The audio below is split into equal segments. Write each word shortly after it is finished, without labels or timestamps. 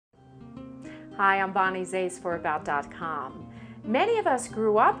Hi, I'm Bonnie Zace for About.com. Many of us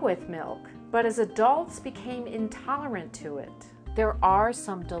grew up with milk, but as adults became intolerant to it. There are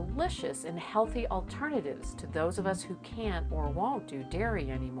some delicious and healthy alternatives to those of us who can't or won't do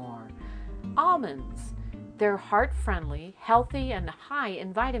dairy anymore. Almonds. They're heart-friendly, healthy, and high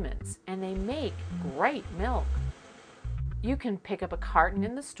in vitamins, and they make great milk. You can pick up a carton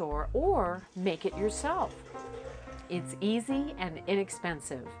in the store or make it yourself. It's easy and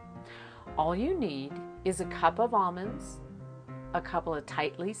inexpensive. All you need is a cup of almonds, a couple of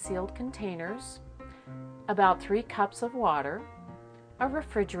tightly sealed containers, about 3 cups of water, a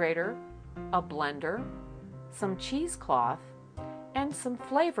refrigerator, a blender, some cheesecloth, and some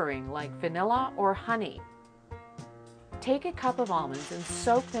flavoring like vanilla or honey. Take a cup of almonds and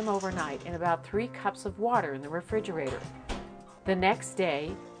soak them overnight in about 3 cups of water in the refrigerator. The next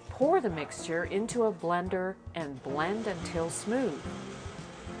day, pour the mixture into a blender and blend until smooth.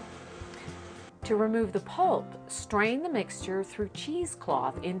 To remove the pulp, strain the mixture through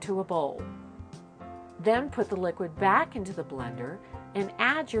cheesecloth into a bowl. Then put the liquid back into the blender and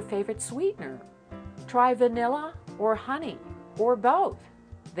add your favorite sweetener. Try vanilla or honey or both.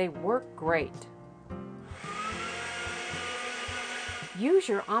 They work great. Use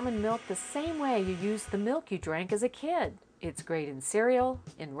your almond milk the same way you used the milk you drank as a kid. It's great in cereal,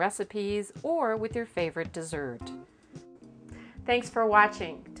 in recipes, or with your favorite dessert. Thanks for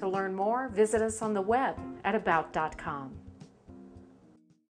watching. To learn more, visit us on the web at About.com.